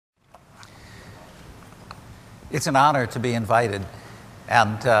It's an honor to be invited,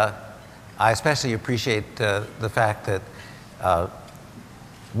 and I especially appreciate the fact that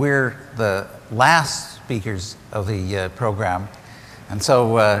we're the last speakers of the program, and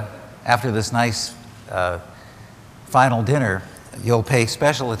so after this nice final dinner, you'll pay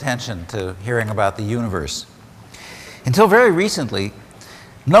special attention to hearing about the universe. Until very recently,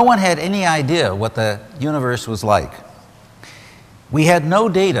 no one had any idea what the universe was like. We had no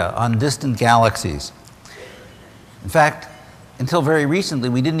data on distant galaxies. In fact, until very recently,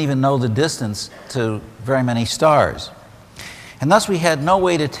 we didn't even know the distance to very many stars. And thus, we had no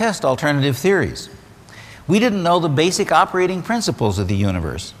way to test alternative theories. We didn't know the basic operating principles of the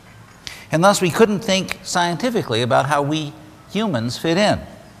universe. And thus, we couldn't think scientifically about how we humans fit in.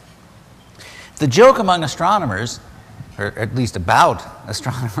 The joke among astronomers, or at least about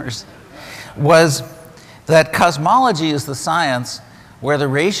astronomers, was that cosmology is the science where the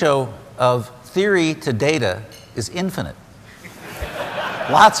ratio of theory to data is infinite.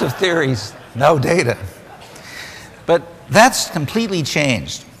 Lots of theories, no data. But that's completely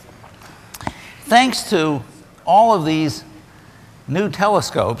changed. Thanks to all of these new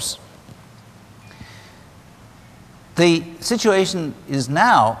telescopes, the situation is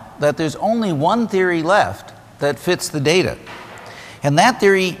now that there's only one theory left that fits the data. And that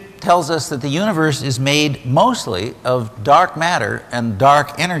theory tells us that the universe is made mostly of dark matter and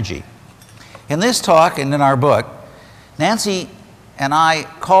dark energy. In this talk and in our book, Nancy and I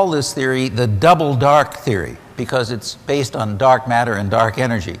call this theory the double dark theory because it's based on dark matter and dark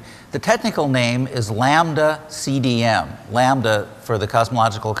energy. The technical name is lambda CDM, lambda for the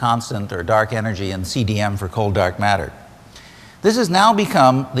cosmological constant or dark energy and CDM for cold dark matter. This has now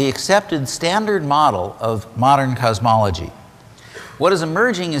become the accepted standard model of modern cosmology. What is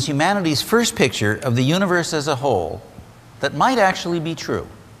emerging is humanity's first picture of the universe as a whole that might actually be true.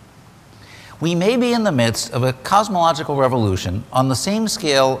 We may be in the midst of a cosmological revolution on the same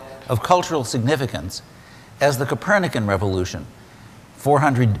scale of cultural significance as the Copernican revolution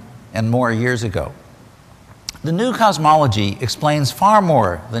 400 and more years ago. The new cosmology explains far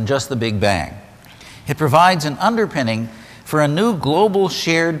more than just the Big Bang. It provides an underpinning for a new global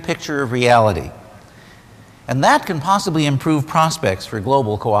shared picture of reality. And that can possibly improve prospects for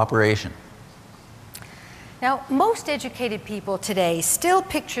global cooperation. Now, most educated people today still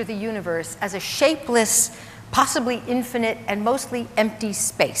picture the universe as a shapeless, possibly infinite, and mostly empty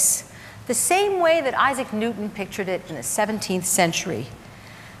space, the same way that Isaac Newton pictured it in the 17th century.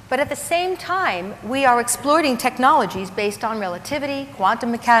 But at the same time, we are exploiting technologies based on relativity,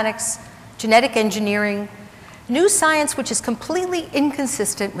 quantum mechanics, genetic engineering, new science which is completely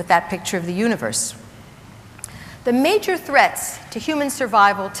inconsistent with that picture of the universe. The major threats to human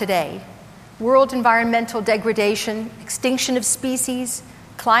survival today, world environmental degradation, extinction of species,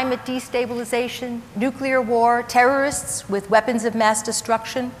 climate destabilization, nuclear war, terrorists with weapons of mass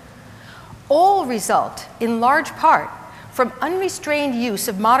destruction, all result in large part from unrestrained use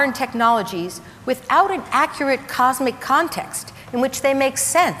of modern technologies without an accurate cosmic context in which they make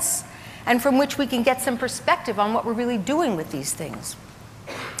sense and from which we can get some perspective on what we're really doing with these things.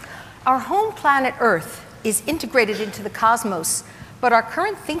 Our home planet Earth is integrated into the cosmos, but our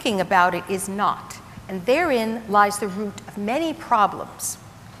current thinking about it is not, and therein lies the root of many problems.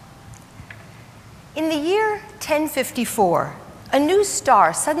 In the year 1054, a new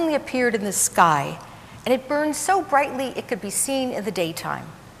star suddenly appeared in the sky, and it burned so brightly it could be seen in the daytime.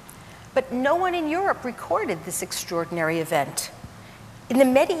 But no one in Europe recorded this extraordinary event. In the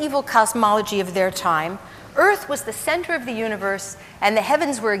medieval cosmology of their time, Earth was the center of the universe, and the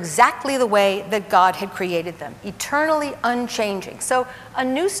heavens were exactly the way that God had created them, eternally unchanging. So a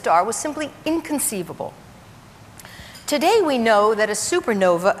new star was simply inconceivable. Today we know that a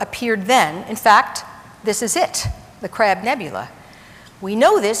supernova appeared then. In fact, this is it, the Crab Nebula. We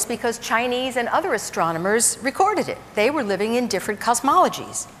know this because Chinese and other astronomers recorded it. They were living in different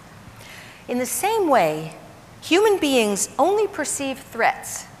cosmologies. In the same way, human beings only perceive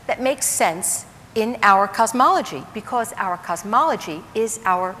threats that make sense in our cosmology, because our cosmology is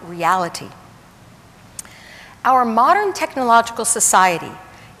our reality. Our modern technological society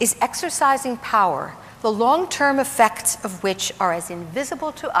is exercising power, the long-term effects of which are as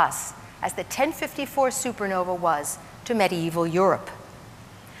invisible to us as the 1054 supernova was to medieval Europe.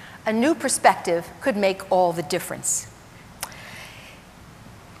 A new perspective could make all the difference.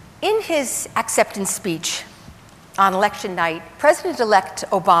 In his acceptance speech on election night, President-elect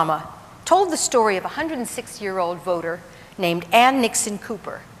Obama told the story of a 106-year-old voter named Ann Nixon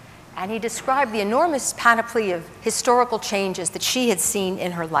Cooper, and he described the enormous panoply of historical changes that she had seen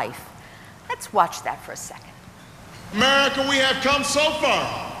in her life. Let's watch that for a second. America, we have come so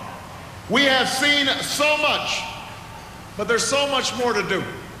far, We have seen so much, but there's so much more to do.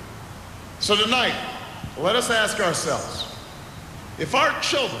 So tonight, let us ask ourselves, if our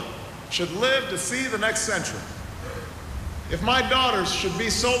children should live to see the next century, if my daughters should be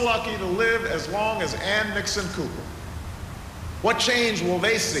so lucky to live as long as Ann Nixon Cooper, what change will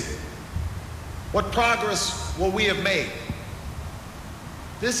they see? What progress will we have made?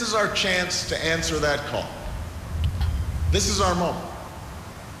 This is our chance to answer that call. This is our moment.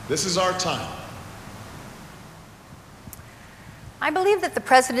 This is our time. I believe that the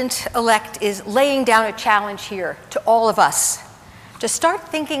president-elect is laying down a challenge here to all of us to start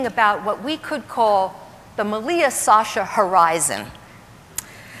thinking about what we could call the Malia-Sasha horizon.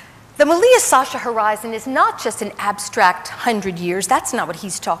 The Malia-Sasha horizon is not just an abstract 100 years. That's not what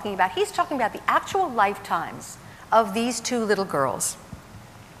he's talking about. He's talking about the actual lifetimes of these two little girls.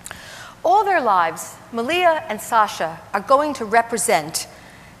 All their lives, Malia and Sasha are going to represent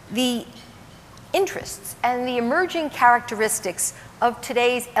the interests and the emerging characteristics of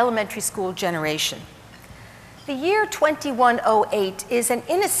today's elementary school generation. The year 2108 is an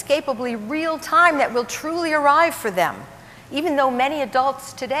inescapably real time that will truly arrive for them, even though many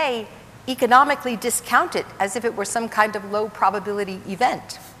adults today economically discount it as if it were some kind of low probability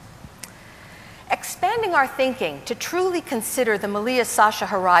event. Expanding our thinking to truly consider the Malia-Sasha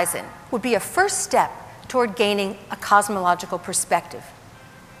horizon would be a first step toward gaining a cosmological perspective.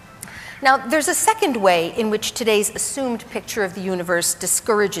 Now, there's a second way in which today's assumed picture of the universe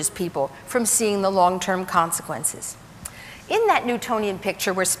discourages people from seeing the long-term consequences. In that Newtonian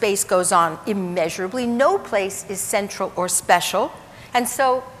picture where space goes on immeasurably, no place is central or special, and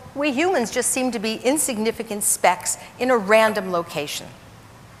so we humans just seem to be insignificant specks in a random location.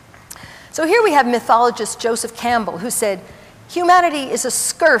 So here we have mythologist Joseph Campbell, who said, humanity is a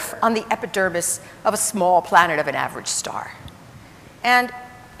scurf on the epidermis of a small planet of an average star. And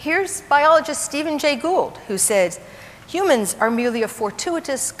here's biologist Stephen Jay Gould, who says, humans are merely a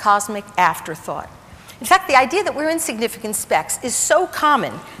fortuitous cosmic afterthought. In fact, the idea that we're insignificant specks is so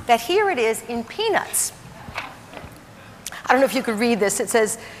common that here it is in Peanuts. I don't know if you could read this. It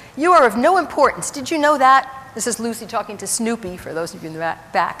says, you are of no importance. Did you know that? This is Lucy talking to Snoopy, for those of you in the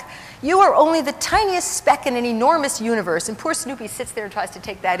back. You are only the tiniest speck in an enormous universe. And poor Snoopy sits there and tries to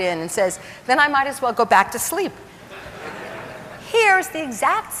take that in and says, then I might as well go back to sleep. Here's the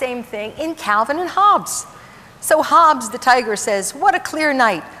exact same thing in Calvin and Hobbes. So Hobbes, the tiger, says, what a clear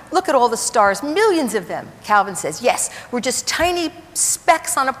night. Look at all the stars, millions of them. Calvin says, yes, we're just tiny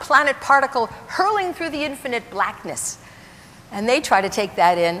specks on a planet particle hurling through the infinite blackness. And they try to take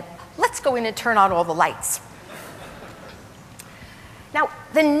that in. Let's go in and turn on all the lights. Now,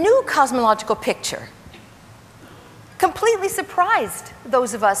 the new cosmological picture completely surprised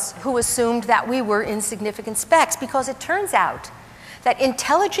those of us who assumed that we were insignificant specks, because it turns out that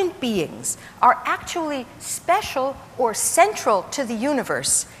intelligent beings are actually special or central to the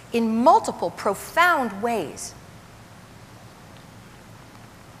universe in multiple profound ways.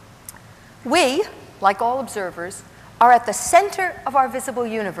 We, like all observers, are at the center of our visible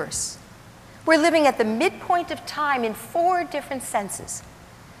universe. We're living at the midpoint of time in 4 different senses.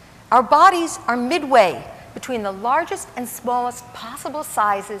 Our bodies are midway between the largest and smallest possible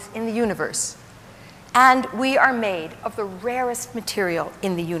sizes in the universe. And we are made of the rarest material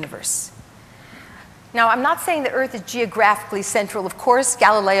in the universe. Now, I'm not saying that Earth is geographically central. Of course,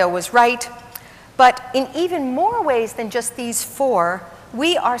 Galileo was right. But in even more ways than just these 4,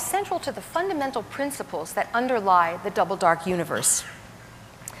 we are central to the fundamental principles that underlie the double dark universe.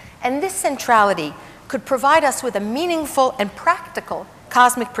 And this centrality could provide us with a meaningful and practical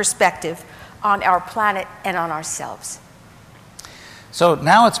cosmic perspective on our planet and on ourselves. So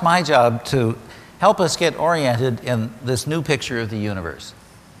now it's my job to help us get oriented in this new picture of the universe.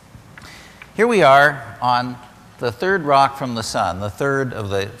 Here we are on the 3rd rock from the sun, the 3rd of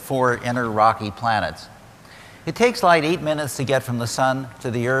the 4 inner rocky planets. It takes light 8 minutes to get from the sun to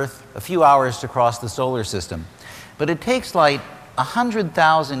the Earth, a few hours to cross the solar system. But it takes light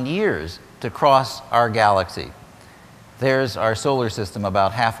 100,000 years to cross our galaxy. There's our solar system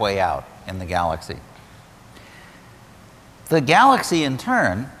about halfway out in the galaxy. The galaxy, in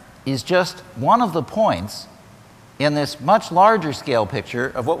turn, is just one of the points in this much larger scale picture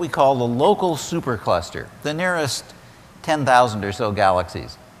of what we call the local supercluster, the nearest 10,000 or so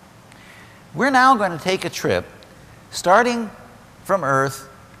galaxies. We're now going to take a trip starting from Earth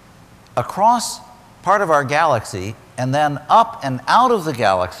across part of our galaxy and then up and out of the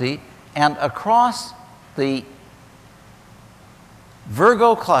galaxy and across the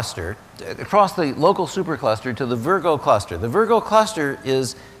Virgo cluster, across the local supercluster to the Virgo cluster. The Virgo cluster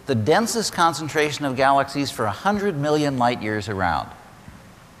is the densest concentration of galaxies for 100 million light years around.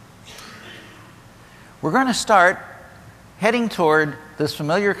 we're going to start heading toward this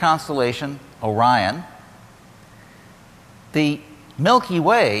familiar constellation, Orion. The Milky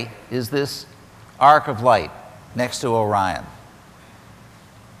Way is this arc of light next to Orion.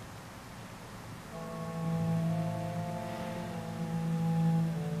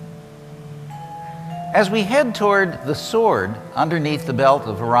 As we head toward the sword underneath the belt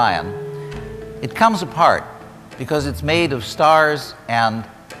of Orion, it comes apart because it's made of stars and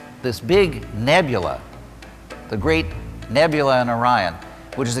this big nebula, the great nebula in Orion,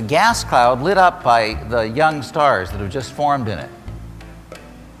 which is a gas cloud lit up by the young stars that have just formed in it.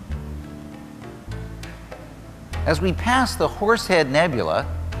 As we pass the Horsehead Nebula,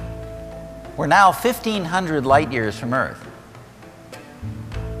 we're now 1,500 light years from Earth.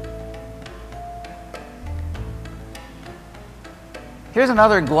 Here's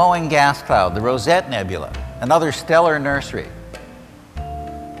another glowing gas cloud, the Rosette Nebula, another stellar nursery.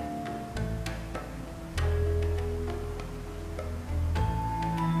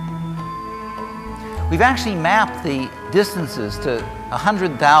 We've actually mapped the distances to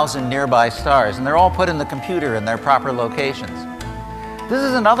 100,000 nearby stars, and they're all put in the computer in their proper locations. This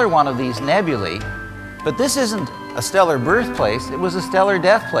is another one of these nebulae, but this isn't a stellar birthplace, it was a stellar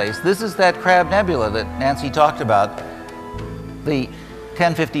death place. This is that Crab Nebula that Nancy talked about, the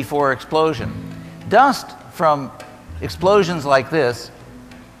 1054 explosion. Dust from explosions like this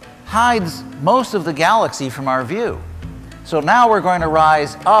hides most of the galaxy from our view. So now we're going to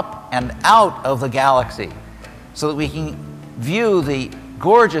rise up and out of the galaxy so that we can view the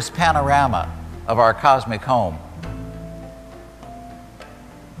gorgeous panorama of our cosmic home.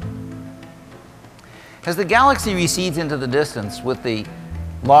 As the galaxy recedes into the distance with the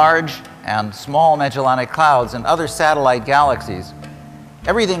large and small Magellanic Clouds and other satellite galaxies,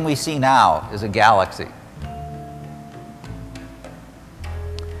 everything we see now is a galaxy.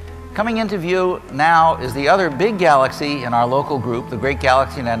 Coming into view now is the other big galaxy in our local group, the Great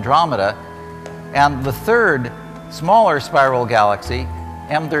Galaxy in Andromeda, and the third smaller spiral galaxy,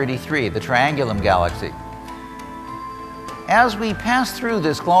 M33, the Triangulum Galaxy. As we pass through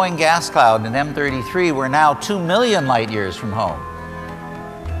this glowing gas cloud in M33, we're now 2 million light years from home.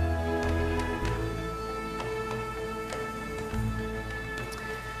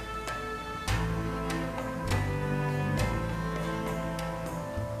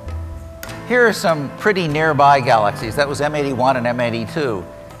 Here are some pretty nearby galaxies. That was M81 and M82.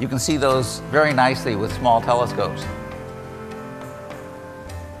 You can see those very nicely with small telescopes.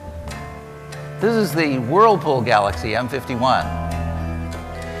 This is the Whirlpool Galaxy, M51.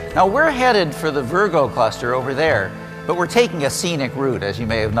 Now we're headed for the Virgo cluster over there, but we're taking a scenic route, as you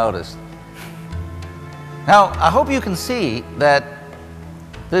may have noticed. Now, I hope you can see that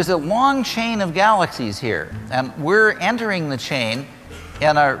there's a long chain of galaxies here, and we're entering the chain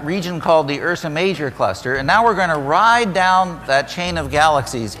in a region called the Ursa Major cluster, and now we're going to ride down that chain of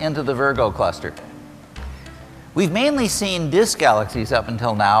galaxies into the Virgo cluster. We've mainly seen disk galaxies up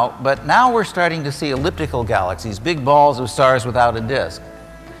until now, but now we're starting to see elliptical galaxies, big balls of stars without a disk.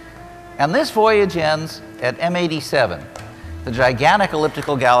 And this voyage ends at M87, the gigantic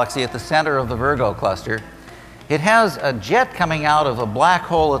elliptical galaxy at the center of the Virgo cluster. It has a jet coming out of a black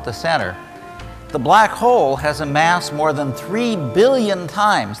hole at the center. The black hole has a mass more than 3 billion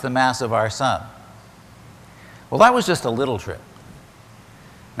times the mass of our sun. Well, that was just a little trip.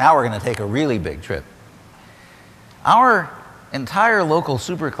 Now we're going to take a really big trip. Our entire local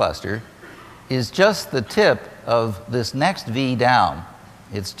supercluster is just the tip of this next V down.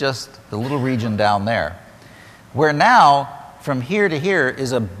 It's just the little region down there, where now, from here to here,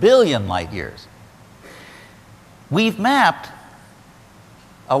 is 1 billion light years. We've mapped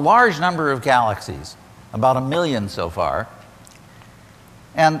a large number of galaxies, about 1 million so far.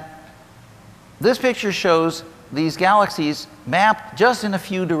 And this picture shows these galaxies mapped just in a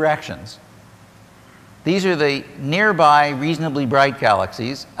few directions. These are the nearby reasonably bright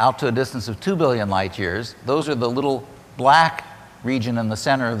galaxies out to a distance of 2 billion light years. Those are the little black region in the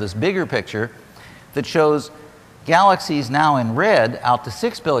center of this bigger picture that shows galaxies now in red out to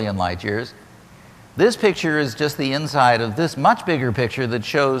 6 billion light years. This picture is just the inside of this much bigger picture that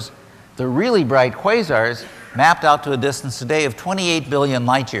shows the really bright quasars mapped out to a distance today of 28 billion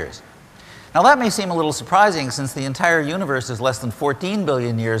light years. Now that may seem a little surprising since the entire universe is less than 14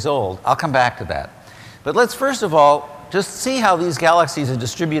 billion years old. I'll come back to that. But let's first of all just see how these galaxies are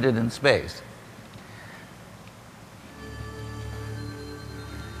distributed in space.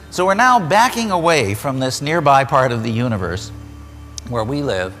 So we're now backing away from this nearby part of the universe where we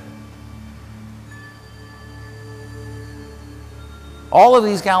live. All of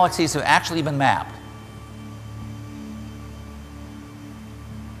these galaxies have actually been mapped.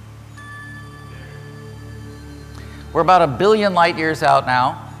 We're about 1 billion light years out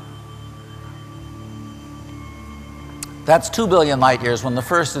now. That's 2 billion light years when the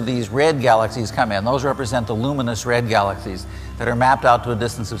first of these red galaxies come in. Those represent the luminous red galaxies that are mapped out to a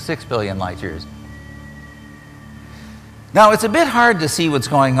distance of 6 billion light years. Now, it's a bit hard to see what's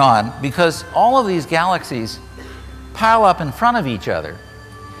going on because all of these galaxies pile up in front of each other.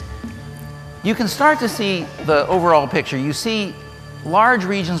 You can start to see the overall picture. You see large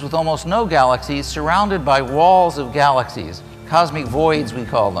regions with almost no galaxies surrounded by walls of galaxies. Cosmic voids, we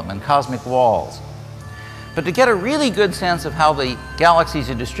call them, and cosmic walls. But to get a really good sense of how the galaxies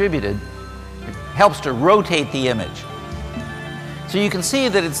are distributed, it helps to rotate the image. So you can see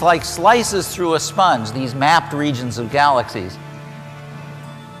that it's like slices through a sponge, these mapped regions of galaxies.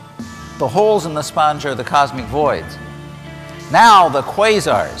 The holes in the sponge are the cosmic voids. Now the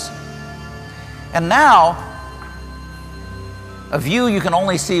quasars. And now, a view you can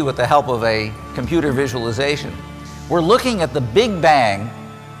only see with the help of a computer visualization. We're looking at the Big Bang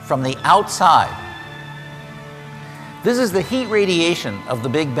from the outside. This is the heat radiation of the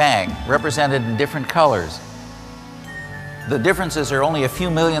Big Bang, represented in different colors. The differences are only a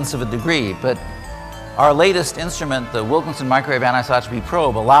few millionths of a degree, but our latest instrument, the Wilkinson Microwave Anisotropy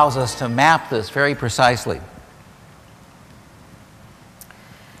Probe, allows us to map this very precisely.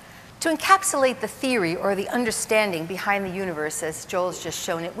 To encapsulate the theory or the understanding behind the universe, as Joel's just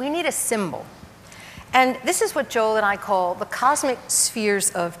shown it, we need a symbol. And this is what Joel and I call the cosmic spheres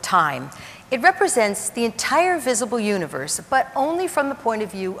of time. It represents the entire visible universe, but only from the point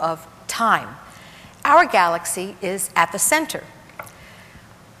of view of time. Our galaxy is at the center.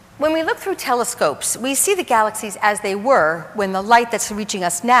 When we look through telescopes, we see the galaxies as they were when the light that's reaching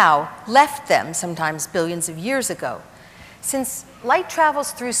us now left them, sometimes billions of years ago. Since light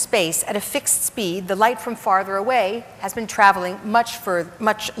travels through space at a fixed speed, the light from farther away has been traveling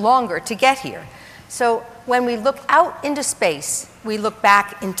much longer to get here. So when we look out into space, we look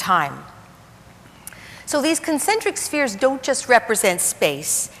back in time. So these concentric spheres don't just represent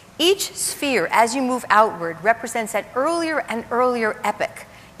space. Each sphere, as you move outward, represents an earlier and earlier epoch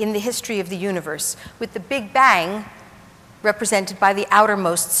in the history of the universe, with the Big Bang represented by the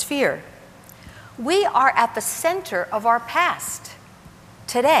outermost sphere. We are at the center of our past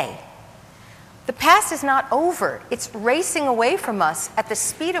today. The past is not over. It's racing away from us at the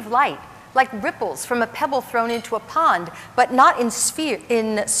speed of light, like ripples from a pebble thrown into a pond, but not in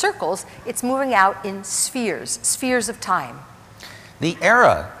circles. It's moving out in spheres of time. The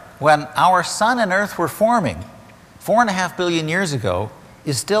era when our sun and Earth were forming 4.5 billion years ago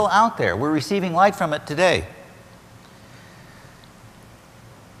is still out there. We're receiving light from it today.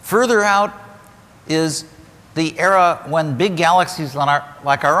 Further out is the era when big galaxies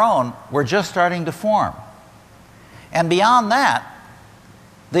like our own were just starting to form. And beyond that,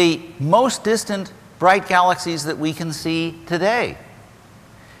 the most distant bright galaxies that we can see today.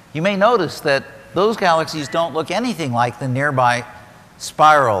 You may notice that those galaxies don't look anything like the nearby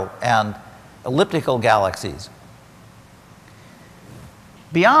spiral and elliptical galaxies.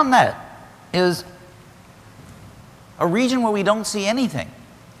 Beyond that is a region where we don't see anything.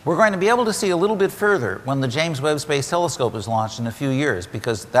 We're going to be able to see a little bit further when the James Webb Space Telescope is launched in a few years,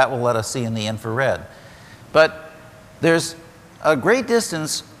 because that will let us see in the infrared. But there's a great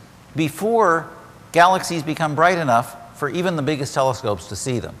distance before galaxies become bright enough for even the biggest telescopes to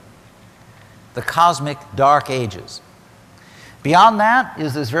see them. The cosmic dark ages. Beyond that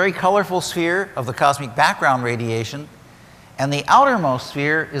is this very colorful sphere of the cosmic background radiation, and the outermost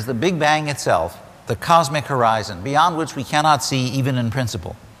sphere is the Big Bang itself, the cosmic horizon, beyond which we cannot see even in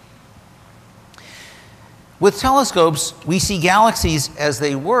principle. With telescopes, we see galaxies as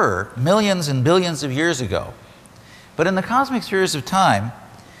they were millions and billions of years ago. But in the cosmic spheres of time,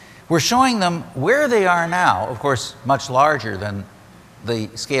 we're showing them where they are now, of course, much larger than the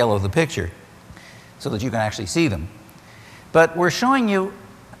scale of the picture, so that you can actually see them. But we're showing you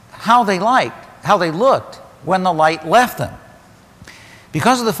how they looked when the light left them.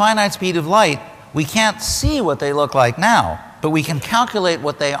 Because of the finite speed of light, we can't see what they look like now, but we can calculate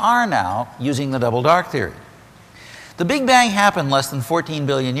what they are now using the double dark theory. The Big Bang happened less than 14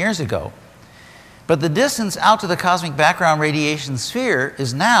 billion years ago, but the distance out to the cosmic background radiation sphere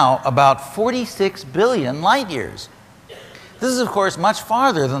is now about 46 billion light years. This is, of course, much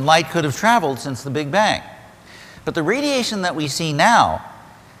farther than light could have traveled since the Big Bang. But the radiation that we see now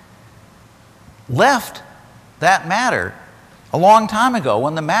left that matter a long time ago,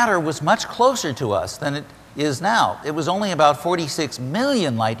 when the matter was much closer to us than it is now. It was only about 46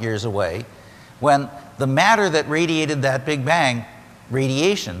 million light years away when the matter that radiated that Big Bang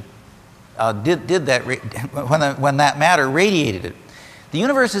radiation when that matter radiated it. The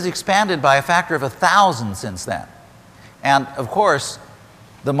universe has expanded by a factor of 1,000 since then. And of course,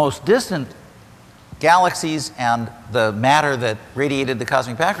 the most distant galaxies and the matter that radiated the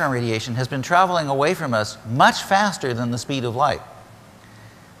cosmic background radiation has been traveling away from us much faster than the speed of light.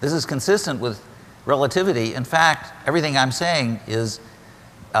 This is consistent with relativity. In fact, everything I'm saying is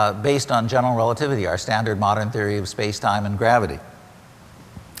based on general relativity, our standard modern theory of space-time and gravity.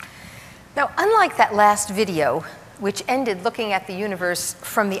 Now, unlike that last video, which ended looking at the universe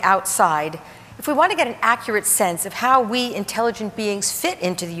from the outside, if we want to get an accurate sense of how we intelligent beings fit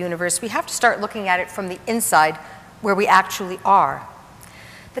into the universe, we have to start looking at it from the inside, where we actually are.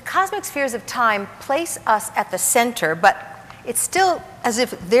 The cosmic spheres of time place us at the center, but it's still as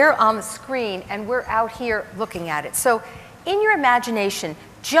if they're on the screen and we're out here looking at it. So in your imagination,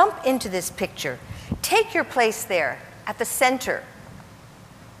 jump into this picture. Take your place there at the center.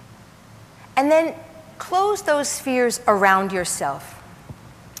 And then close those spheres around yourself.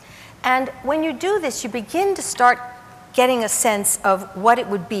 And when you do this, you begin to start getting a sense of what it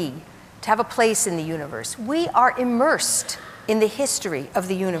would be to have a place in the universe. We are immersed in the history of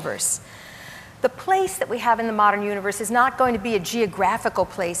the universe. The place that we have in the modern universe is not going to be a geographical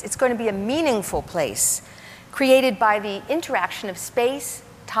place. It's going to be a meaningful place created by the interaction of space,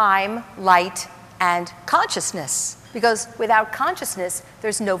 time, light, and consciousness. Because without consciousness,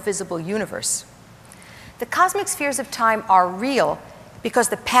 there's no visible universe. The cosmic spheres of time are real because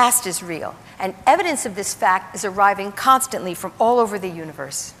the past is real, and evidence of this fact is arriving constantly from all over the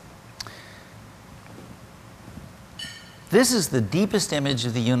universe. This is the deepest image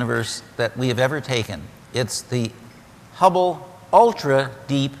of the universe that we have ever taken. It's the Hubble Ultra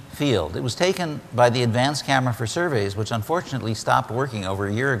Deep Field. It was taken by the Advanced Camera for Surveys, which unfortunately stopped working over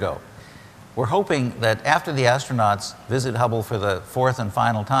a year ago. We're hoping that after the astronauts visit Hubble for the fourth and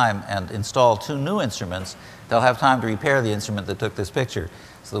final time and install 2 new instruments, they'll have time to repair the instrument that took this picture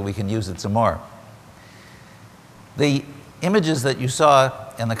so that we can use it some more. The images that you saw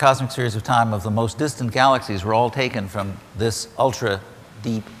in the cosmic spheres of time of the most distant galaxies were all taken from this ultra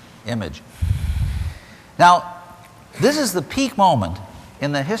deep image. Now, this is the peak moment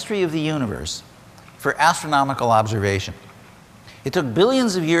in the history of the universe for astronomical observation. It took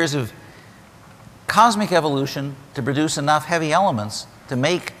billions of years of cosmic evolution to produce enough heavy elements to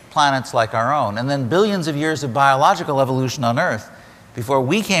make planets like our own, and then billions of years of biological evolution on Earth before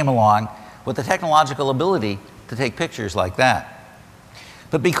we came along with the technological ability to take pictures like that.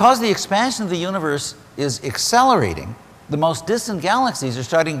 But because the expansion of the universe is accelerating, the most distant galaxies are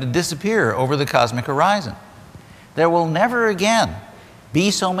starting to disappear over the cosmic horizon. There will never again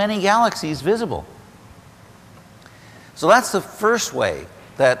be so many galaxies visible. So that's the first way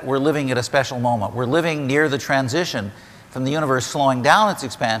that we're living at a special moment. We're living near the transition from the universe slowing down its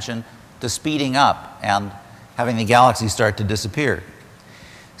expansion to speeding up and having the galaxies start to disappear.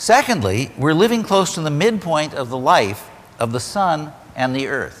 Secondly, we're living close to the midpoint of the life of the sun and the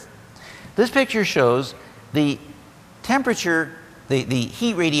Earth. This picture shows the temperature, the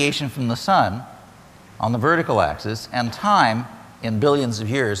heat radiation from the sun on the vertical axis and time in billions of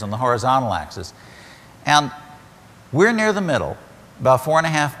years on the horizontal axis. And we're near the middle, about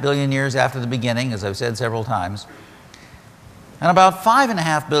 4.5 billion years after the beginning, as I've said several times, and about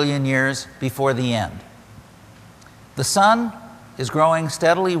 5.5 billion years before the end. The sun is growing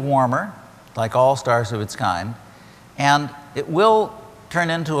steadily warmer, like all stars of its kind, and it will turn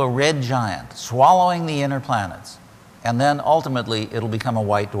into a red giant, swallowing the inner planets, and then ultimately it'll become a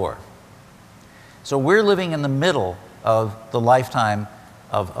white dwarf. So we're living in the middle of the lifetime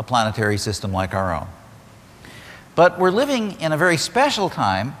of a planetary system like our own. But we're living in a very special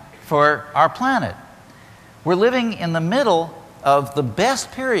time for our planet. We're living in the middle of the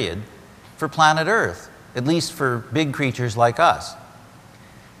best period for planet Earth, at least for big creatures like us.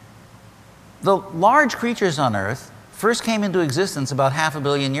 The large creatures on Earth first came into existence about 500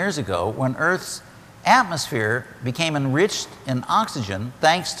 million years ago when Earth's atmosphere became enriched in oxygen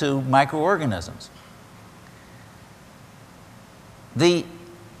thanks to microorganisms. The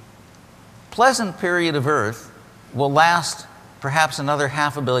pleasant period of Earth will last perhaps another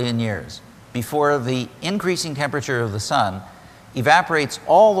 500 million years before the increasing temperature of the sun evaporates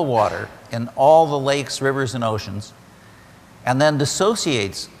all the water in all the lakes, rivers, and oceans, and then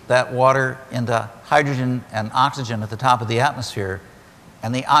dissociates that water into hydrogen and oxygen at the top of the atmosphere,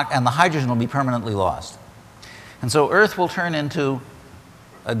 and the hydrogen will be permanently lost. And so Earth will turn into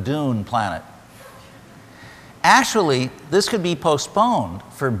a dune planet. Actually, this could be postponed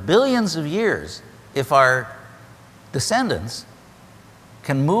for billions of years if our descendants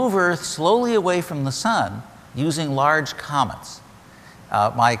can move Earth slowly away from the sun using large comets.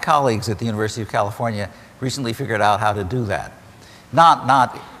 My colleagues at the University of California recently figured out how to do that.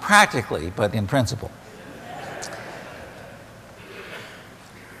 Not practically, but in principle.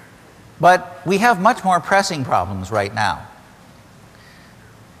 But we have much more pressing problems right now.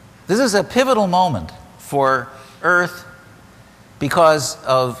 This is a pivotal moment for Earth because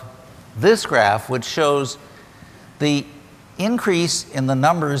of this graph, which shows the increase in the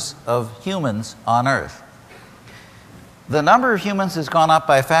numbers of humans on Earth. The number of humans has gone up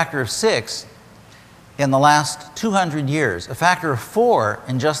by a factor of 6 in the last 200 years, a factor of 4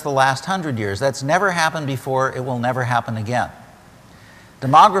 in just the last 100 years. That's never happened before. It will never happen again.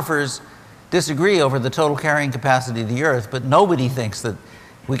 Demographers disagree over the total carrying capacity of the Earth, but nobody thinks that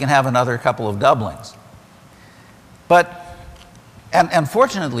we can have another couple of doublings. And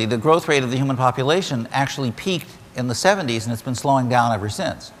fortunately, the growth rate of the human population actually peaked in the 70s, and it's been slowing down ever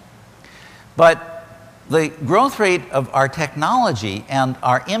since. But the growth rate of our technology and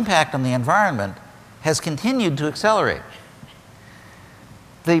our impact on the environment has continued to accelerate.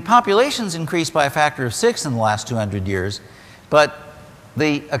 The population's increased by a factor of 6 in the last 200 years, but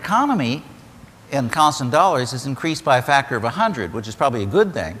the economy in constant dollars has increased by a factor of 100, which is probably a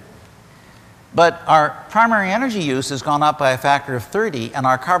good thing. But our primary energy use has gone up by a factor of 30, and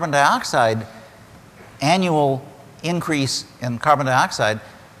our carbon dioxide annual increase in carbon dioxide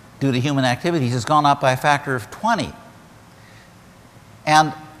due to human activities has gone up by a factor of 20.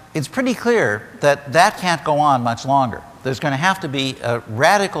 And it's pretty clear that that can't go on much longer. There's going to have to be a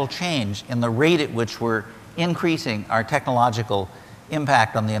radical change in the rate at which we're increasing our technological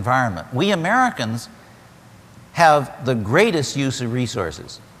impact on the environment. We Americans have the greatest use of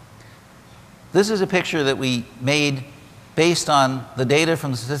resources. This is a picture that we made based on the data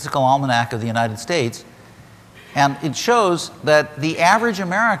from the Statistical Almanac of the United States, and it shows that the average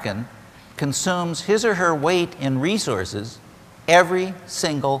American consumes his or her weight in resources every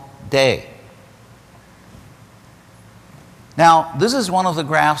single day. Now, this is one of the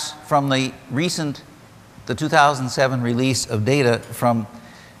graphs from the 2007 release of data from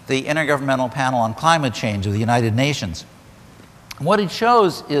the Intergovernmental Panel on Climate Change of the United Nations. What it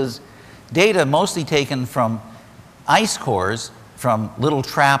shows is data mostly taken from ice cores, from little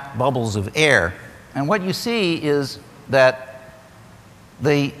trapped bubbles of air. And what you see is that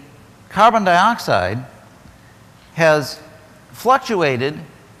the carbon dioxide has fluctuated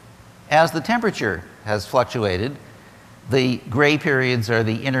as the temperature has fluctuated. The gray periods are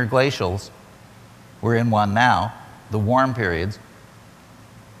the interglacials. We're in one now, the warm periods.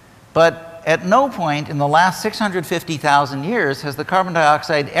 But at no point in the last 650,000 years has the carbon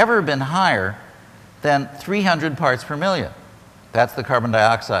dioxide ever been higher than 300 parts per million. That's the carbon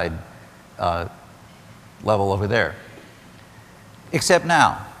dioxide level over there. Except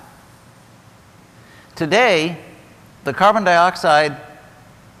now. Today, the carbon dioxide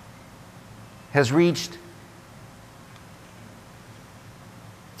has reached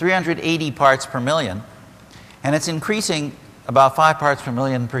 380 parts per million, and it's increasing about 5 parts per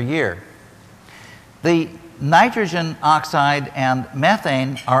million per year. The nitrogen oxide and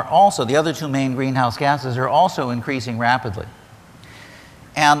methane are also, the other two main greenhouse gases, are also increasing rapidly.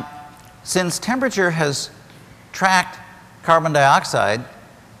 And since temperature has tracked carbon dioxide,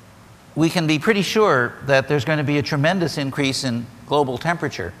 we can be pretty sure that there's going to be a tremendous increase in global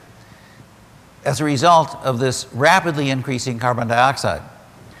temperature as a result of this rapidly increasing carbon dioxide.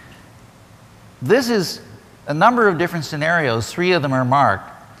 This is a number of different scenarios, 3 of them are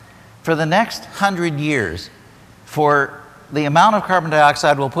marked, for the next 100 years for the amount of carbon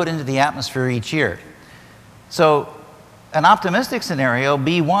dioxide we'll put into the atmosphere each year. So an optimistic scenario,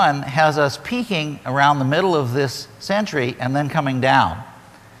 B1, has us peaking around the middle of this century and then coming down.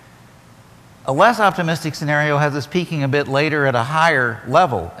 A less optimistic scenario has us peaking a bit later at a higher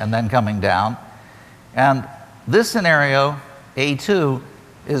level and then coming down. And this scenario, A2,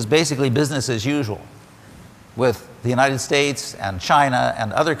 is basically business as usual, with the United States and China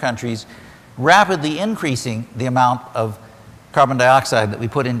and other countries rapidly increasing the amount of carbon dioxide that we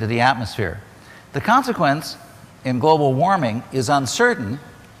put into the atmosphere. The consequence in global warming is uncertain.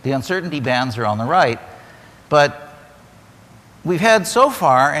 The uncertainty bands are on the right, but we've had so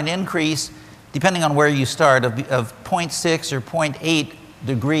far an increase, depending on where you start, of 0.6 or 0.8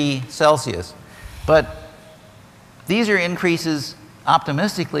 degree Celsius. But these are increases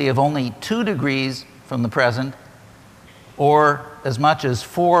optimistically of only 2 degrees from the present, or as much as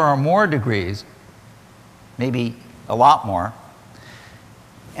 4 or more degrees, maybe a lot more.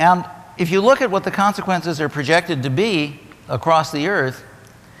 And if you look at what the consequences are projected to be across the Earth,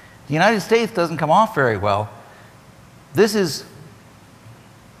 the United States doesn't come off very well. This is,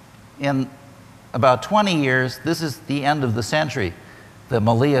 in about 20 years, this is the end of the century, the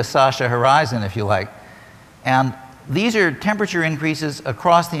Malia-Sasha horizon, if you like. And these are temperature increases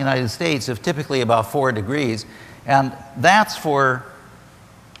across the United States of typically about 4 degrees, and that's for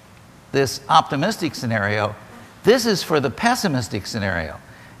this optimistic scenario. This is for the pessimistic scenario.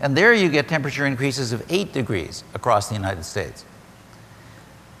 And there you get temperature increases of 8 degrees across the United States.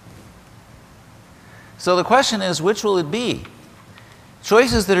 So the question is, which will it be?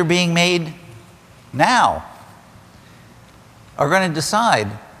 Choices that are being made now are going to decide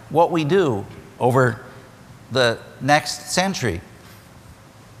what we do over the next century.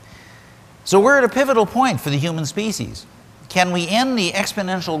 So we're at a pivotal point for the human species. Can we end the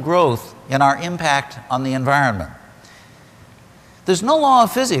exponential growth in our impact on the environment? There's no law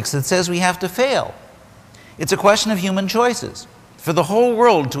of physics that says we have to fail. It's a question of human choices. For the whole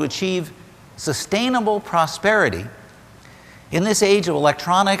world to achieve sustainable prosperity in this age of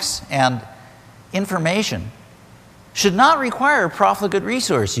electronics and information should not require profligate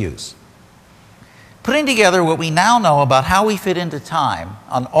resource use. Putting together what we now know about how we fit into time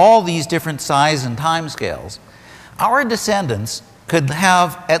on all these different size and time scales, our descendants could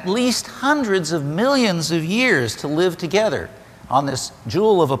have at least hundreds of millions of years to live together on this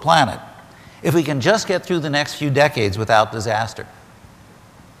jewel of a planet if we can just get through the next few decades without disaster.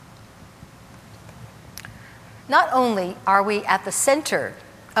 Not only are we at the center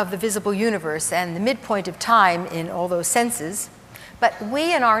of the visible universe and the midpoint of time in all those senses, but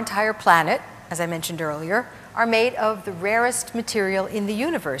we and our entire planet, as I mentioned earlier, are made of the rarest material in the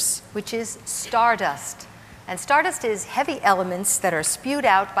universe, which is stardust. And stardust is heavy elements that are spewed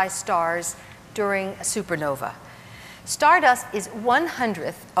out by stars during a supernova. Stardust is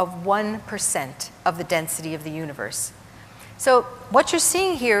 1/100th of 1% of the density of the universe. So what you're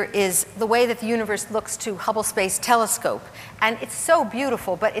seeing here is the way that the universe looks to Hubble Space Telescope. And it's so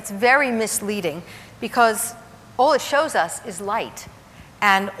beautiful, but it's very misleading because all it shows us is light.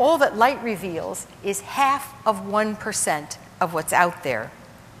 And all that light reveals is 1/2% of what's out there.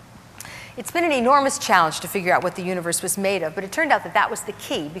 It's been an enormous challenge to figure out what the universe was made of, but it turned out that that was the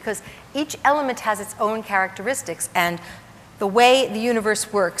key because each element has its own characteristics, and the way the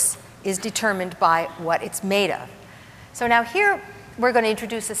universe works is determined by what it's made of. So now here we're going to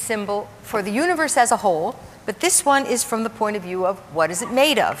introduce a symbol for the universe as a whole, but this one is from the point of view of what is it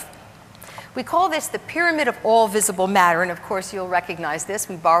made of. We call this the pyramid of all visible matter, and of course you'll recognize this.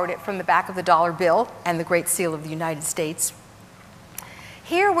 We borrowed it from the back of the dollar bill and the Great Seal of the United States.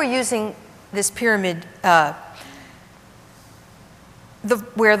 Here we're using this pyramid where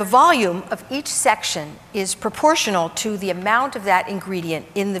the volume of each section is proportional to the amount of that ingredient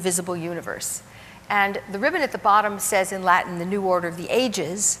in the visible universe. And the ribbon at the bottom says in Latin, the new order of the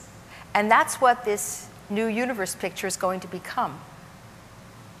ages, and that's what this new universe picture is going to become.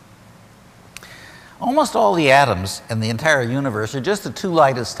 Almost all the atoms in the entire universe are just the two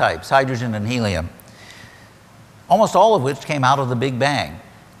lightest types, hydrogen and helium, almost all of which came out of the Big Bang,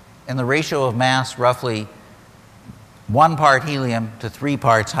 and the ratio of mass roughly 1 part helium to 3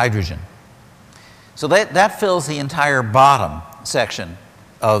 parts hydrogen. So that fills the entire bottom section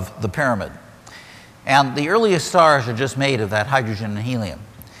of the pyramid. And the earliest stars are just made of that hydrogen and helium.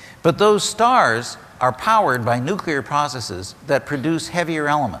 But those stars are powered by nuclear processes that produce heavier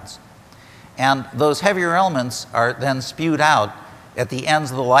elements. And those heavier elements are then spewed out at the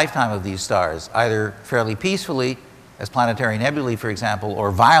ends of the lifetime of these stars, either fairly peacefully, as planetary nebulae, for example, or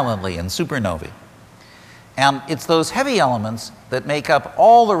violently in supernovae. And it's those heavy elements that make up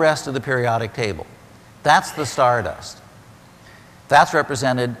all the rest of the periodic table. That's the stardust. That's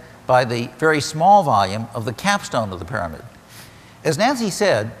represented by the very small volume of the capstone of the pyramid. As Nancy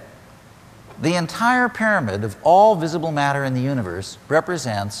said, the entire pyramid of all visible matter in the universe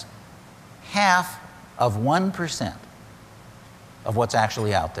represents 1/2% of what's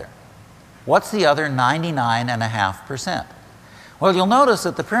actually out there. What's the other 99.5%? Well, you'll notice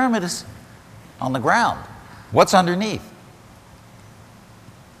that the pyramid is on the ground. What's underneath?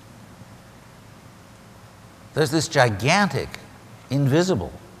 There's this gigantic,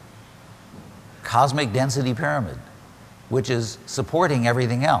 invisible, cosmic density pyramid, which is supporting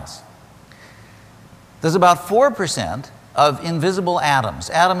everything else. There's about 4% of invisible atoms,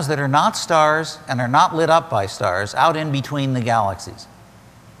 atoms that are not stars and are not lit up by stars, out in between the galaxies.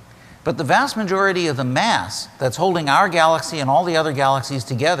 But the vast majority of the mass that's holding our galaxy and all the other galaxies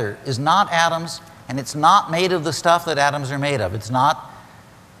together is not atoms, and it's not made of the stuff that atoms are made of. It's not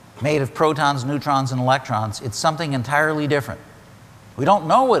made of protons, neutrons, and electrons. It's something entirely different. We don't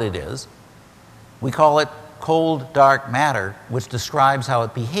know what it is. We call it cold, dark matter, which describes how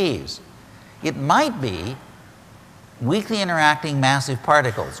it behaves. It might be weakly interacting massive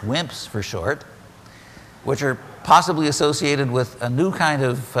particles, WIMPs for short, which are possibly associated with a new kind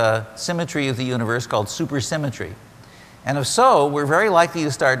of symmetry of the universe called supersymmetry. And if so, we're very likely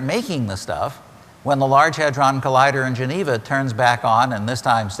to start making the stuff when the Large Hadron Collider in Geneva turns back on, and this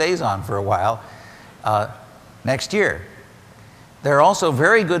time stays on for a while, next year. There are also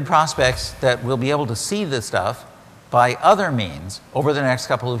very good prospects that we'll be able to see this stuff by other means over the next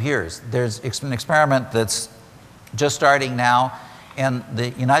couple of years. There's an experiment that's just starting now in the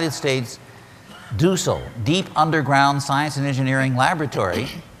United States DUSEL, Deep Underground Science and Engineering Laboratory.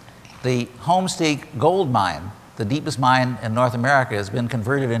 The Homestake gold mine, the deepest mine in North America, has been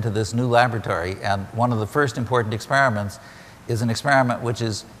converted into this new laboratory, and one of the first important experiments is an experiment which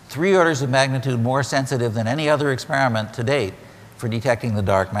is 3 orders of magnitude more sensitive than any other experiment to date for detecting the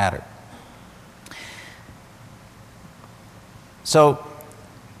dark matter. So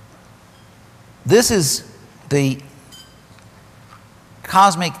this is the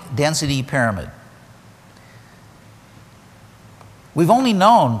cosmic density pyramid. We've only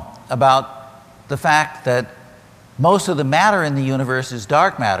known about the fact that most of the matter in the universe is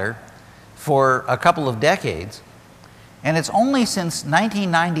dark matter for a couple of decades, and it's only since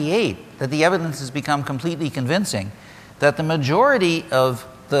 1998 that the evidence has become completely convincing that the majority of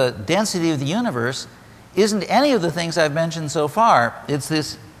the density of the universe isn't any of the things I've mentioned so far. It's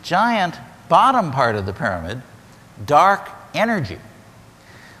this giant bottom part of the pyramid, dark energy.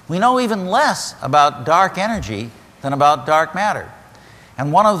 We know even less about dark energy than about dark matter.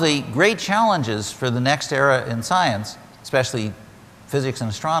 And one of the great challenges for the next era in science, especially physics and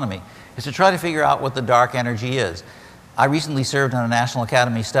astronomy, is to try to figure out what the dark energy is. I recently served on a National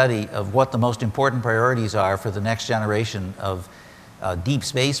Academy study of what the most important priorities are for the next generation of deep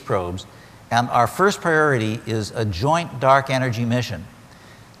space probes. And our first priority is a joint dark energy mission.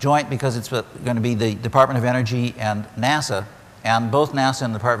 Joint because it's going to be the Department of Energy and NASA. And both NASA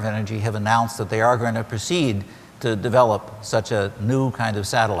and the Department of Energy have announced that they are going to proceed to develop such a new kind of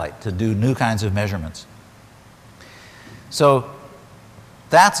satellite, to do new kinds of measurements. So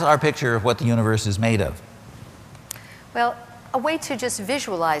that's our picture of what the universe is made of. Well, a way to just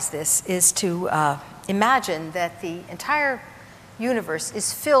visualize this is to imagine that the entire universe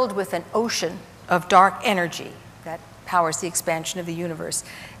is filled with an ocean of dark energy that powers the expansion of the universe.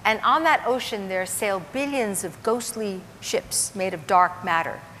 And on that ocean, there sail billions of ghostly ships made of dark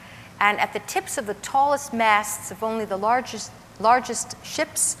matter. And at the tips of the tallest masts of only the largest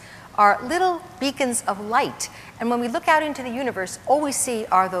ships are little beacons of light. And when we look out into the universe, all we see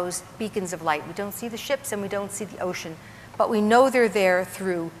are those beacons of light. We don't see the ships and we don't see the ocean, but we know they're there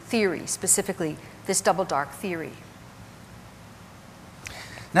through theory, specifically this double dark theory.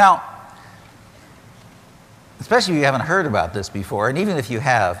 Now, especially if you haven't heard about this before, and even if you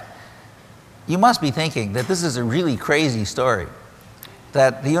have, you must be thinking that this is a really crazy story,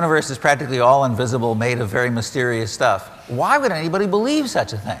 that the universe is practically all invisible, made of very mysterious stuff. Why would anybody believe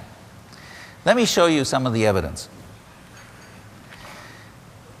such a thing? Let me show you some of the evidence.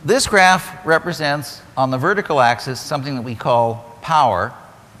 This graph represents, on the vertical axis, something that we call power,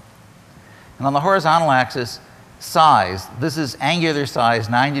 and on the horizontal axis, size. This is angular size,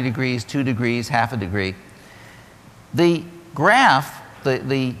 90 degrees, 2 degrees, half a degree. The graph,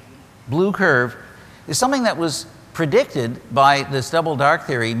 the blue curve, is something that was predicted by this double dark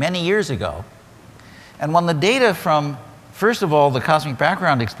theory many years ago. And when the data from, first of all, the Cosmic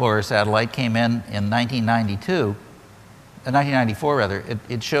Background Explorer satellite came in 1994 rather,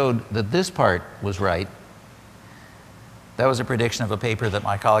 it showed that this part was right. That was a prediction of a paper that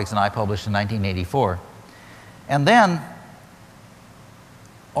my colleagues and I published in 1984. And then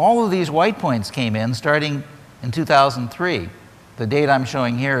all of these white points came in starting in 2003. The data I'm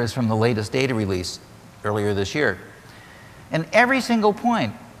showing here is from the latest data release earlier this year. And every single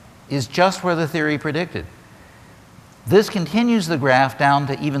point is just where the theory predicted. This continues the graph down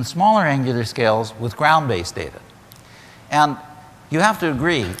to even smaller angular scales with ground-based data. And you have to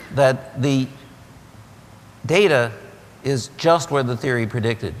agree that the data is just where the theory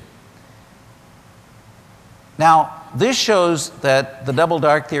predicted. Now, this shows that the double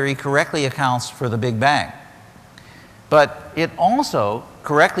dark theory correctly accounts for the Big Bang. But it also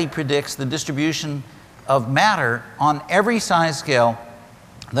correctly predicts the distribution of matter on every size scale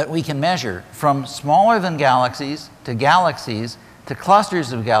that we can measure, from smaller than galaxies to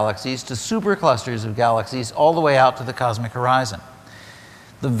clusters of galaxies to superclusters of galaxies, all the way out to the cosmic horizon.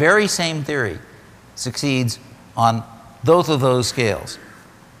 The very same theory succeeds on both of those scales.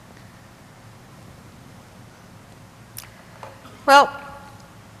 Well,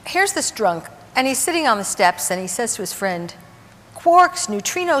 here's this drunk, and he's sitting on the steps, and he says to his friend, "Quarks,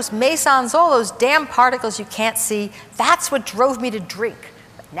 neutrinos, mesons, all those damn particles you can't see, that's what drove me to drink.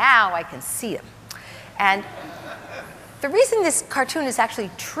 But now I can see them." And the reason this cartoon is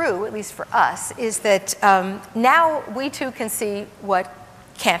actually true, at least for us, is that now we too can see what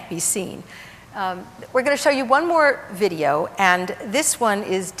can't be seen. We're going to show you one more video, and this one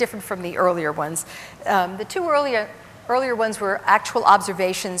is different from the earlier ones. The two earlier ones were actual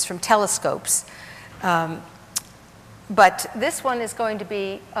observations from telescopes. But this one is going to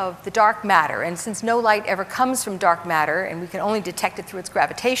be of the dark matter, and since no light ever comes from dark matter, and we can only detect it through its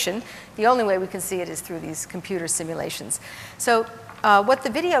gravitation, the only way we can see it is through these computer simulations. So what the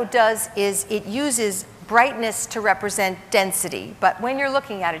video does is it uses brightness to represent density, but when you're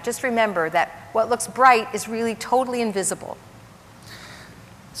looking at it, just remember that what looks bright is really totally invisible.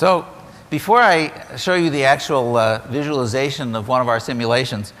 So before I show you the actual visualization of one of our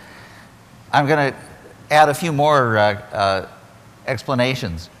simulations, I'm going to add a few more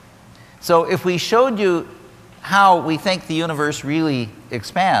explanations. So if we showed you how we think the universe really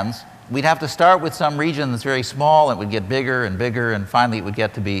expands, we'd have to start with some region that's very small, and it would get bigger and bigger, and finally it would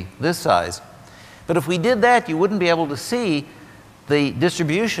get to be this size. But if we did that, you wouldn't be able to see the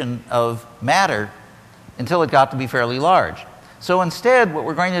distribution of matter until it got to be fairly large. So instead, what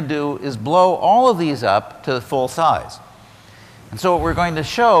we're going to do is blow all of these up to full size. And so what we're going to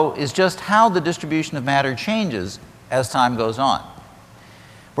show is just how the distribution of matter changes as time goes on.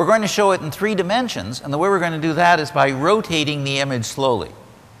 We're going to show it in 3 dimensions, and the way we're going to do that is by rotating the image slowly.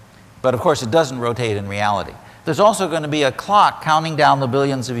 But of course, it doesn't rotate in reality. There's also going to be a clock counting down the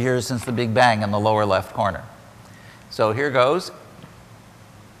billions of years since the Big Bang in the lower left corner. So here goes.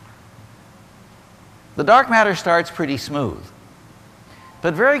 The dark matter starts pretty smooth,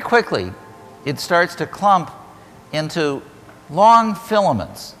 but very quickly it starts to clump into long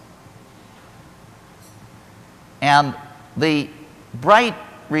filaments. And the bright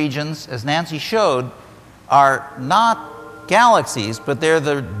regions, as Nancy showed, are not galaxies, but they're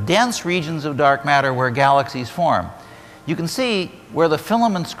the dense regions of dark matter where galaxies form. You can see where the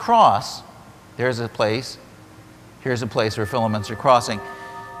filaments cross. There's a place. Here's a place where filaments are crossing.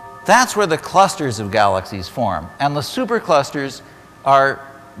 That's where the clusters of galaxies form. And the superclusters are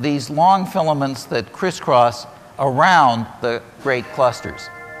these long filaments that crisscross around the great clusters.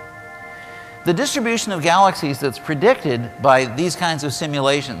 The distribution of galaxies that's predicted by these kinds of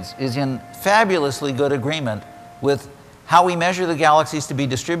simulations is in fabulously good agreement with how we measure the galaxies to be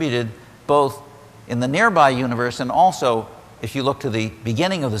distributed both in the nearby universe and also, if you look to the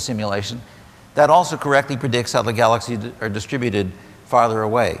beginning of the simulation, that also correctly predicts how the galaxies are distributed farther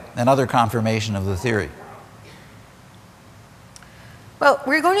away, another confirmation of the theory. Well,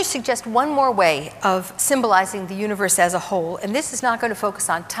 we're going to suggest one more way of symbolizing the universe as a whole, and this is not going to focus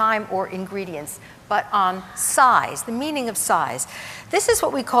on time or ingredients, but on size, the meaning of size. This is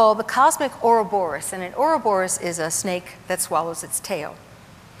what we call the cosmic Ouroboros, and an Ouroboros is a snake that swallows its tail.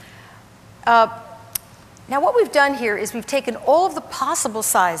 Now, what we've done here is we've taken all of the possible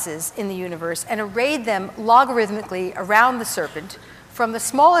sizes in the universe and arrayed them logarithmically around the serpent from the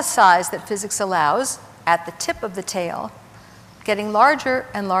smallest size that physics allows at the tip of the tail, getting larger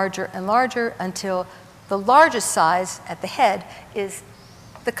and larger and larger until the largest size at the head is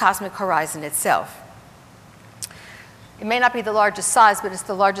the cosmic horizon itself. It may not be the largest size, but it's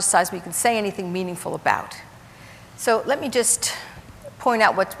the largest size we can say anything meaningful about. So let me just point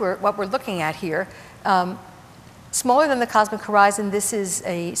out what we're looking at here. Smaller than the cosmic horizon, this is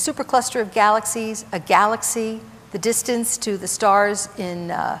a supercluster of galaxies, a galaxy, the distance to the stars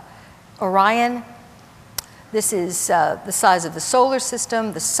in Orion. This is the size of the solar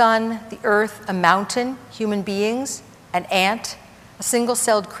system, the sun, the earth, a mountain, human beings, an ant, a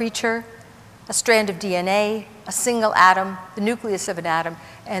single-celled creature, a strand of DNA, a single atom, the nucleus of an atom,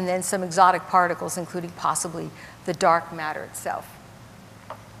 and then some exotic particles, including possibly the dark matter itself.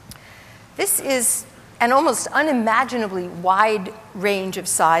 This is an almost unimaginably wide range of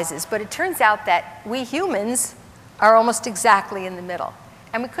sizes, but it turns out that we humans are almost exactly in the middle.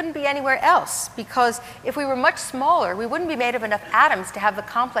 And we couldn't be anywhere else, because if we were much smaller, we wouldn't be made of enough atoms to have the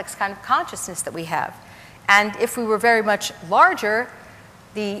complex kind of consciousness that we have. And if we were very much larger,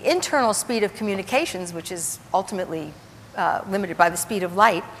 the internal speed of communications, which is ultimately limited by the speed of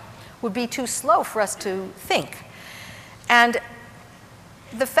light, would be too slow for us to think. And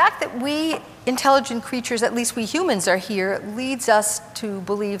the fact that we intelligent creatures, at least we humans, are here leads us to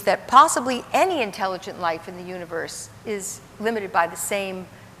believe that possibly any intelligent life in the universe is limited by the same,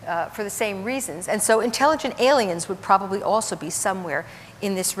 for the same reasons. And so intelligent aliens would probably also be somewhere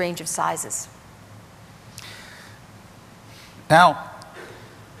in this range of sizes. Now,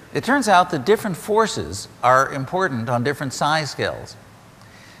 it turns out that different forces are important on different size scales.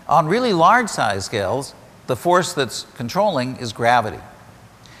 On really large size scales, the force that's controlling is gravity.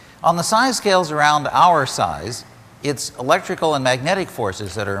 On the size scales around our size, it's electrical and magnetic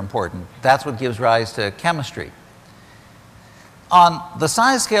forces that are important. That's what gives rise to chemistry. On the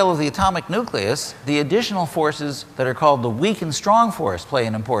size scale of the atomic nucleus, the additional forces that are called the weak and strong force play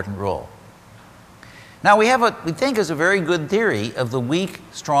an important role. Now, we have what we think is a very good theory of the weak,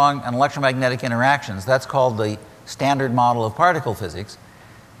 strong, and electromagnetic interactions. That's called the standard model of particle physics.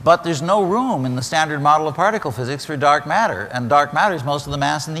 But there's no room in the standard model of particle physics for dark matter, and dark matter is most of the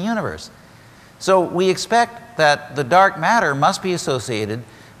mass in the universe. So we expect that the dark matter must be associated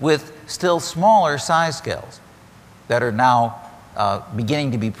with still smaller size scales that are now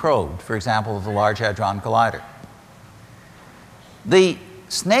beginning to be probed, for example, the Large Hadron Collider. The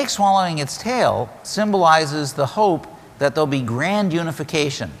snake swallowing its tail symbolizes the hope that there'll be grand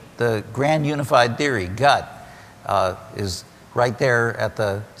unification. The grand unified theory, GUT, is right there at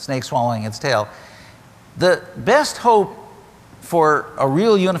the snake swallowing its tail. The best hope for a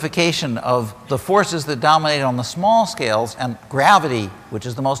real unification of the forces that dominate on the small scales and gravity, which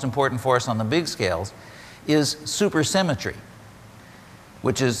is the most important force on the big scales, is supersymmetry,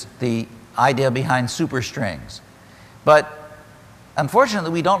 which is the idea behind superstrings. But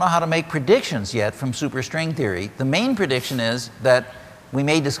unfortunately, we don't know how to make predictions yet from superstring theory. The main prediction is that we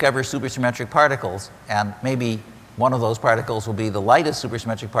may discover supersymmetric particles, and maybe one of those particles will be the lightest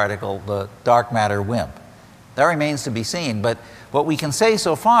supersymmetric particle, the dark matter WIMP. That remains to be seen, but what we can say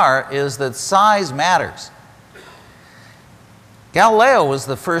so far is that size matters. Galileo was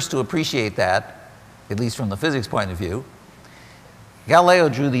the first to appreciate that, at least from the physics point of view. Galileo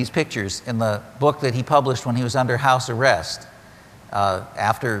drew these pictures in the book that he published when he was under house arrest,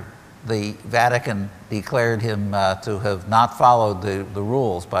 after the Vatican declared him to have not followed the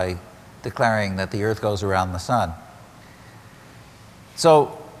rules by declaring that the Earth goes around the sun.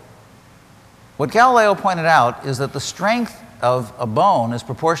 So what Galileo pointed out is that the strength of a bone is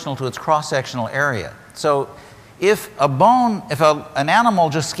proportional to its cross-sectional area. So if an animal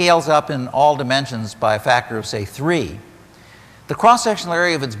just scales up in all dimensions by a factor of, say, 3, the cross-sectional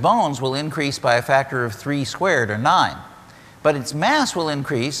area of its bones will increase by a factor of 3 squared, or 9. But its mass will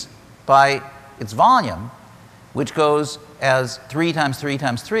increase by its volume, which goes as 3 times 3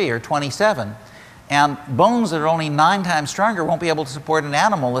 times 3, or 27. And bones that are only 9 times stronger won't be able to support an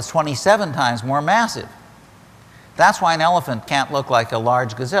animal that's 27 times more massive. That's why an elephant can't look like a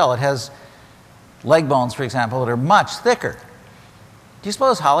large gazelle. It has leg bones, for example, that are much thicker. Do you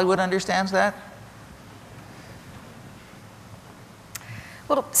suppose Hollywood understands that?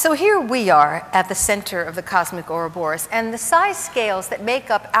 Well, so here we are at the center of the cosmic Ouroboros, and the size scales that make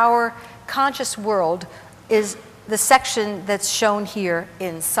up our conscious world is the section that's shown here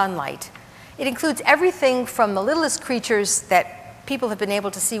in sunlight. It includes everything from the littlest creatures that people have been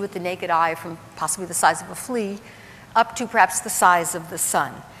able to see with the naked eye, from possibly the size of a flea, up to perhaps the size of the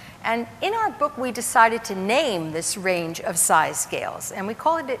sun. And in our book, we decided to name this range of size scales, and we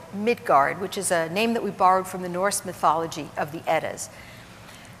called it Midgard, which is a name that we borrowed from the Norse mythology of the Eddas.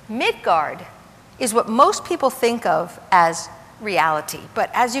 Midgard is what most people think of as reality, but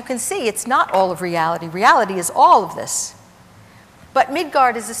as you can see, it's not all of reality. Reality is all of this. But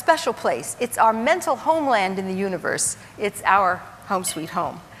Midgard is a special place. It's our mental homeland in the universe. It's our home sweet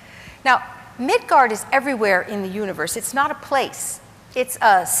home. Now, Midgard is everywhere in the universe. It's not a place. It's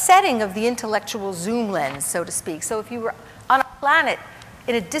a setting of the intellectual zoom lens, so to speak. So if you were on a planet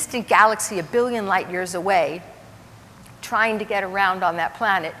in a distant galaxy a billion light years away, trying to get around on that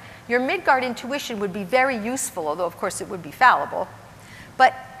planet, your Midgard intuition would be very useful, although of course it would be fallible.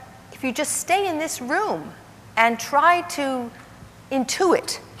 But if you just stay in this room and try to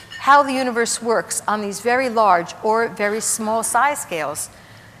intuit how the universe works on these very large or very small size scales,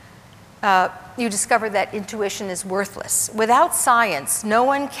 you discover that intuition is worthless. Without science, no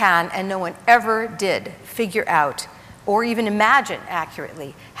one can and no one ever did figure out or even imagine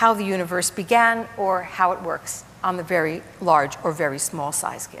accurately how the universe began or how it works on the very large or very small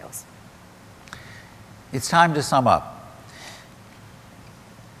size scales. It's time to sum up.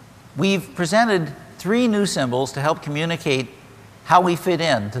 We've presented 3 new symbols to help communicate how we fit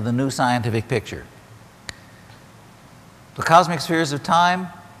into the new scientific picture. The cosmic spheres of time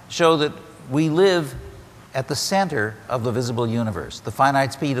show that we live at the center of the visible universe. The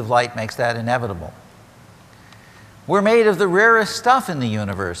finite speed of light makes that inevitable. We're made of the rarest stuff in the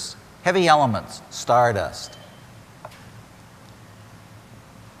universe, heavy elements, stardust.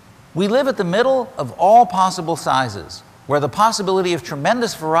 We live at the middle of all possible sizes, where the possibility of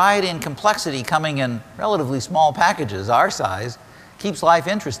tremendous variety and complexity coming in relatively small packages, our size, keeps life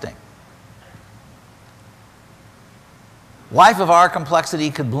interesting. Life of our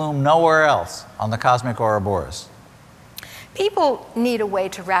complexity could bloom nowhere else on the cosmic Ouroboros. People need a way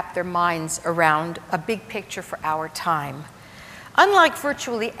to wrap their minds around a big picture for our time. Unlike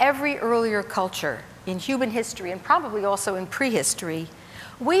virtually every earlier culture, in human history and probably also in prehistory,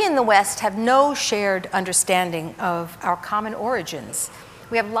 we in the West have no shared understanding of our common origins.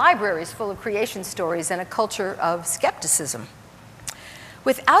 We have libraries full of creation stories and a culture of skepticism.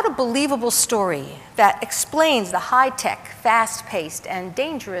 Without a believable story that explains the high-tech, fast-paced, and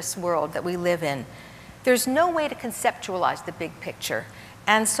dangerous world that we live in, there's no way to conceptualize the big picture,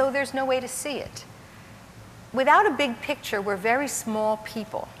 and so there's no way to see it. Without a big picture, we're very small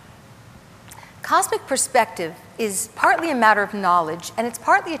people. Cosmic perspective is partly a matter of knowledge, and it's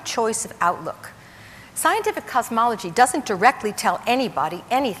partly a choice of outlook. Scientific cosmology doesn't directly tell anybody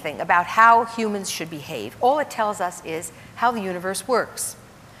anything about how humans should behave. All it tells us is how the universe works.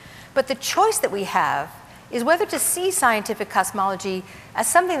 But the choice that we have is whether to see scientific cosmology as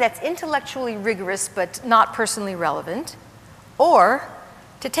something that's intellectually rigorous but not personally relevant, or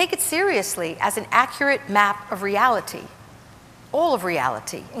to take it seriously as an accurate map of reality, all of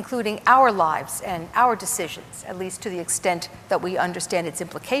reality, including our lives and our decisions, at least to the extent that we understand its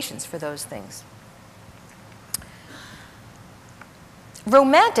implications for those things.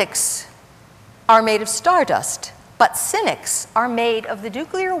 Romantics are made of stardust, but cynics are made of the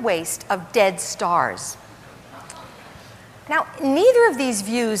nuclear waste of dead stars. Now, neither of these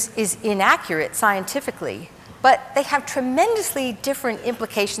views is inaccurate scientifically, but they have tremendously different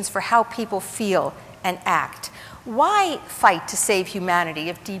implications for how people feel and act. Why fight to save humanity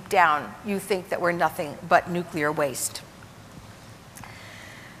if deep down you think that we're nothing but nuclear waste?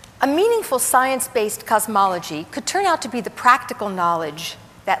 A meaningful science-based cosmology could turn out to be the practical knowledge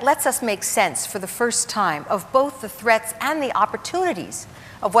that lets us make sense for the first time of both the threats and the opportunities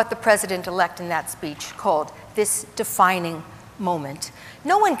of what the president-elect in that speech called this defining moment.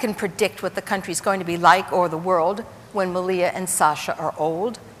 No one can predict what the country's going to be like or the world when Malia and Sasha are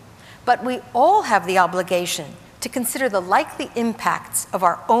old, but we all have the obligation to consider the likely impacts of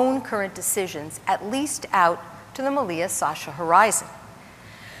our own current decisions, at least out to the Malia-Sasha horizon.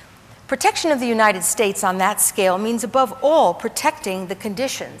 Protection of the United States on that scale means, above all, protecting the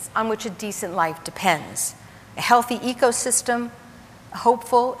conditions on which a decent life depends. A healthy ecosystem, a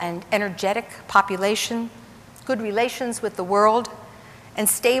hopeful and energetic population, good relations with the world, and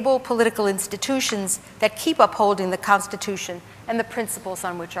stable political institutions that keep upholding the Constitution and the principles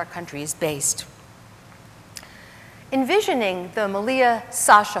on which our country is based. Envisioning the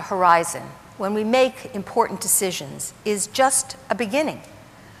Malia-Sasha horizon when we make important decisions is just a beginning.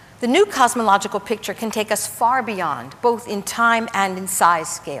 The new cosmological picture can take us far beyond, both in time and in size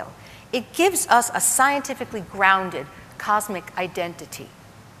scale. It gives us a scientifically grounded cosmic identity.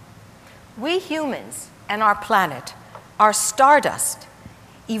 We humans and our planet are stardust,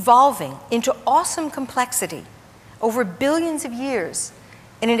 evolving into awesome complexity over billions of years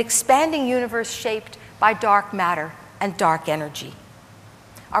in an expanding universe shaped by dark matter and dark energy.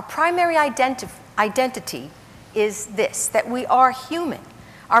 Our primary identity is this, that we are human.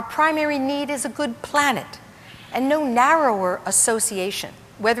 Our primary need is a good planet, and no narrower association,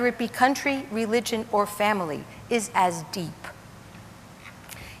 whether it be country, religion, or family, is as deep.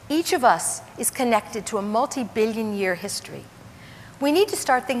 Each of us is connected to a multi-billion-year history. We need to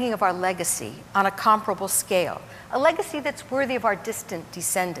start thinking of our legacy on a comparable scale, a legacy that's worthy of our distant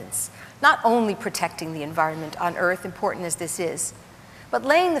descendants, not only protecting the environment on Earth, important as this is, but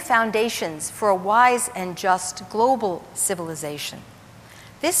laying the foundations for a wise and just global civilization.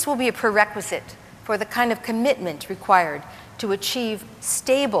 This will be a prerequisite for the kind of commitment required to achieve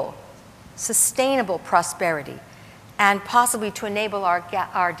stable, sustainable prosperity, and possibly to enable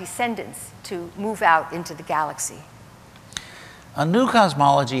our descendants to move out into the galaxy. A new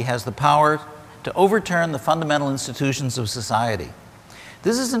cosmology has the power to overturn the fundamental institutions of society.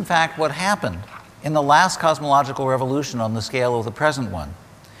 This is, in fact, what happened in the last cosmological revolution on the scale of the present one,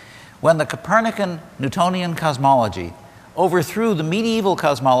 when the Copernican Newtonian cosmology overthrew the medieval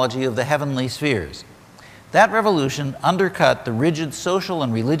cosmology of the heavenly spheres. That revolution undercut the rigid social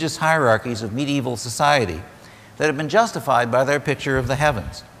and religious hierarchies of medieval society that had been justified by their picture of the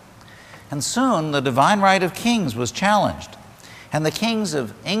heavens. And soon the divine right of kings was challenged, and the kings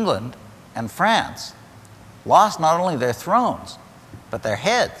of England and France lost not only their thrones, but their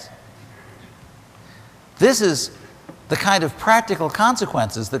heads. This is the kind of practical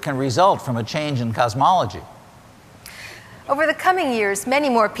consequences that can result from a change in cosmology. Over the coming years, many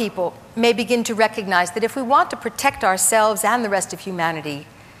more people may begin to recognize that if we want to protect ourselves and the rest of humanity,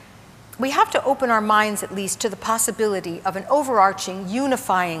 we have to open our minds at least to the possibility of an overarching,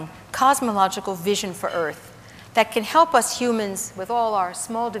 unifying, cosmological vision for Earth that can help us humans, with all our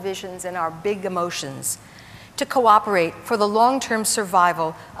small divisions and our big emotions, to cooperate for the long-term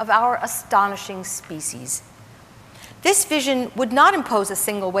survival of our astonishing species. This vision would not impose a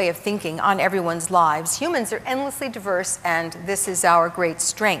single way of thinking on everyone's lives. Humans are endlessly diverse, and this is our great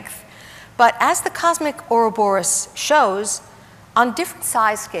strength. But as the cosmic Ouroboros shows, on different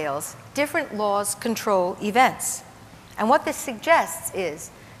size scales, different laws control events. And what this suggests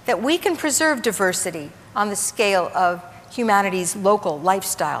is that we can preserve diversity on the scale of humanity's local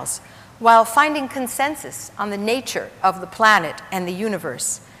lifestyles, while finding consensus on the nature of the planet and the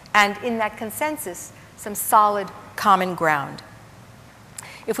universe, and in that consensus, some solid common ground.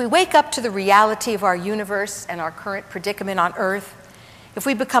 If we wake up to the reality of our universe and our current predicament on Earth, if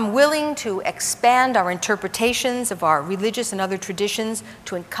we become willing to expand our interpretations of our religious and other traditions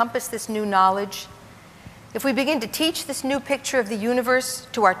to encompass this new knowledge, if we begin to teach this new picture of the universe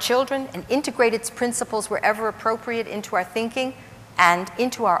to our children and integrate its principles wherever appropriate into our thinking and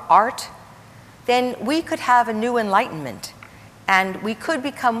into our art, then we could have a new enlightenment, and we could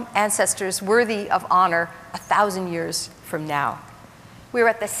become ancestors worthy of honor 1,000 years from now. We're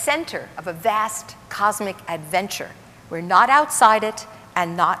at the center of a vast cosmic adventure. We're not outside it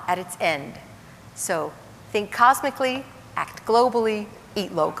and not at its end. So think cosmically, act globally,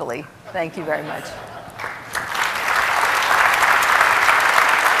 eat locally. Thank you very much.